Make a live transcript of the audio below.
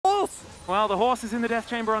horse! Well, the horse is in the death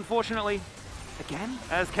chamber, unfortunately. Again,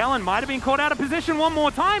 as Kellen might have been caught out of position one more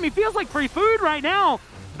time. He feels like free food right now.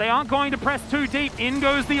 They aren't going to press too deep. In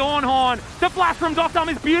goes the Ornhorn. The flash from Doctum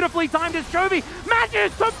is beautifully timed as Chovy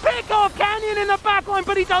manages to pick off Canyon in the backline,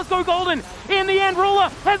 but he does go golden. In the end, Ruler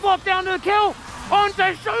has locked down to the kill. Onto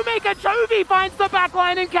Showmaker. Chovy finds the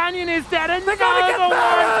backline and Canyon is dead. And They're gonna get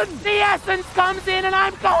Baron! The essence comes in and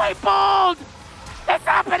I'm going bald. It's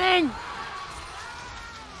happening.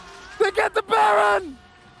 They get the Baron!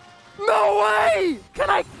 No way! Can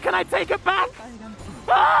I take it back?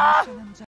 Ah!